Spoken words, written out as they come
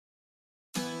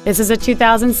This is a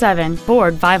 2007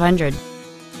 Ford 500.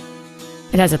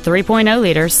 It has a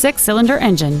 3.0-liter six-cylinder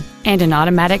engine and an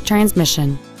automatic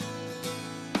transmission.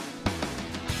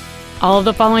 All of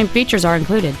the following features are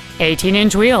included: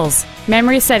 18-inch wheels,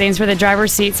 memory settings for the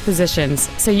driver's seat's positions,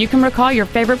 so you can recall your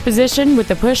favorite position with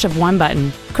the push of one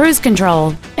button, cruise control,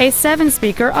 a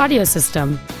 7-speaker audio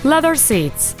system, leather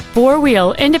seats,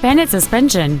 4-wheel independent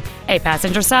suspension, a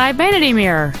passenger side vanity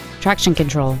mirror, traction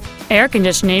control, air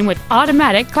conditioning with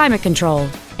automatic climate control,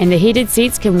 and the heated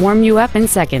seats can warm you up in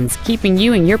seconds, keeping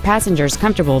you and your passengers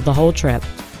comfortable the whole trip.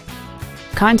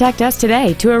 Contact us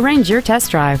today to arrange your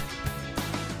test drive.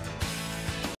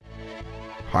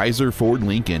 Heiser Ford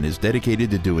Lincoln is dedicated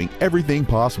to doing everything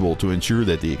possible to ensure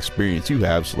that the experience you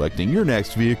have selecting your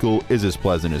next vehicle is as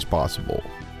pleasant as possible.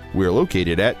 We're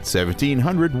located at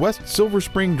 1700 West Silver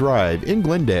Spring Drive in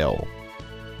Glendale.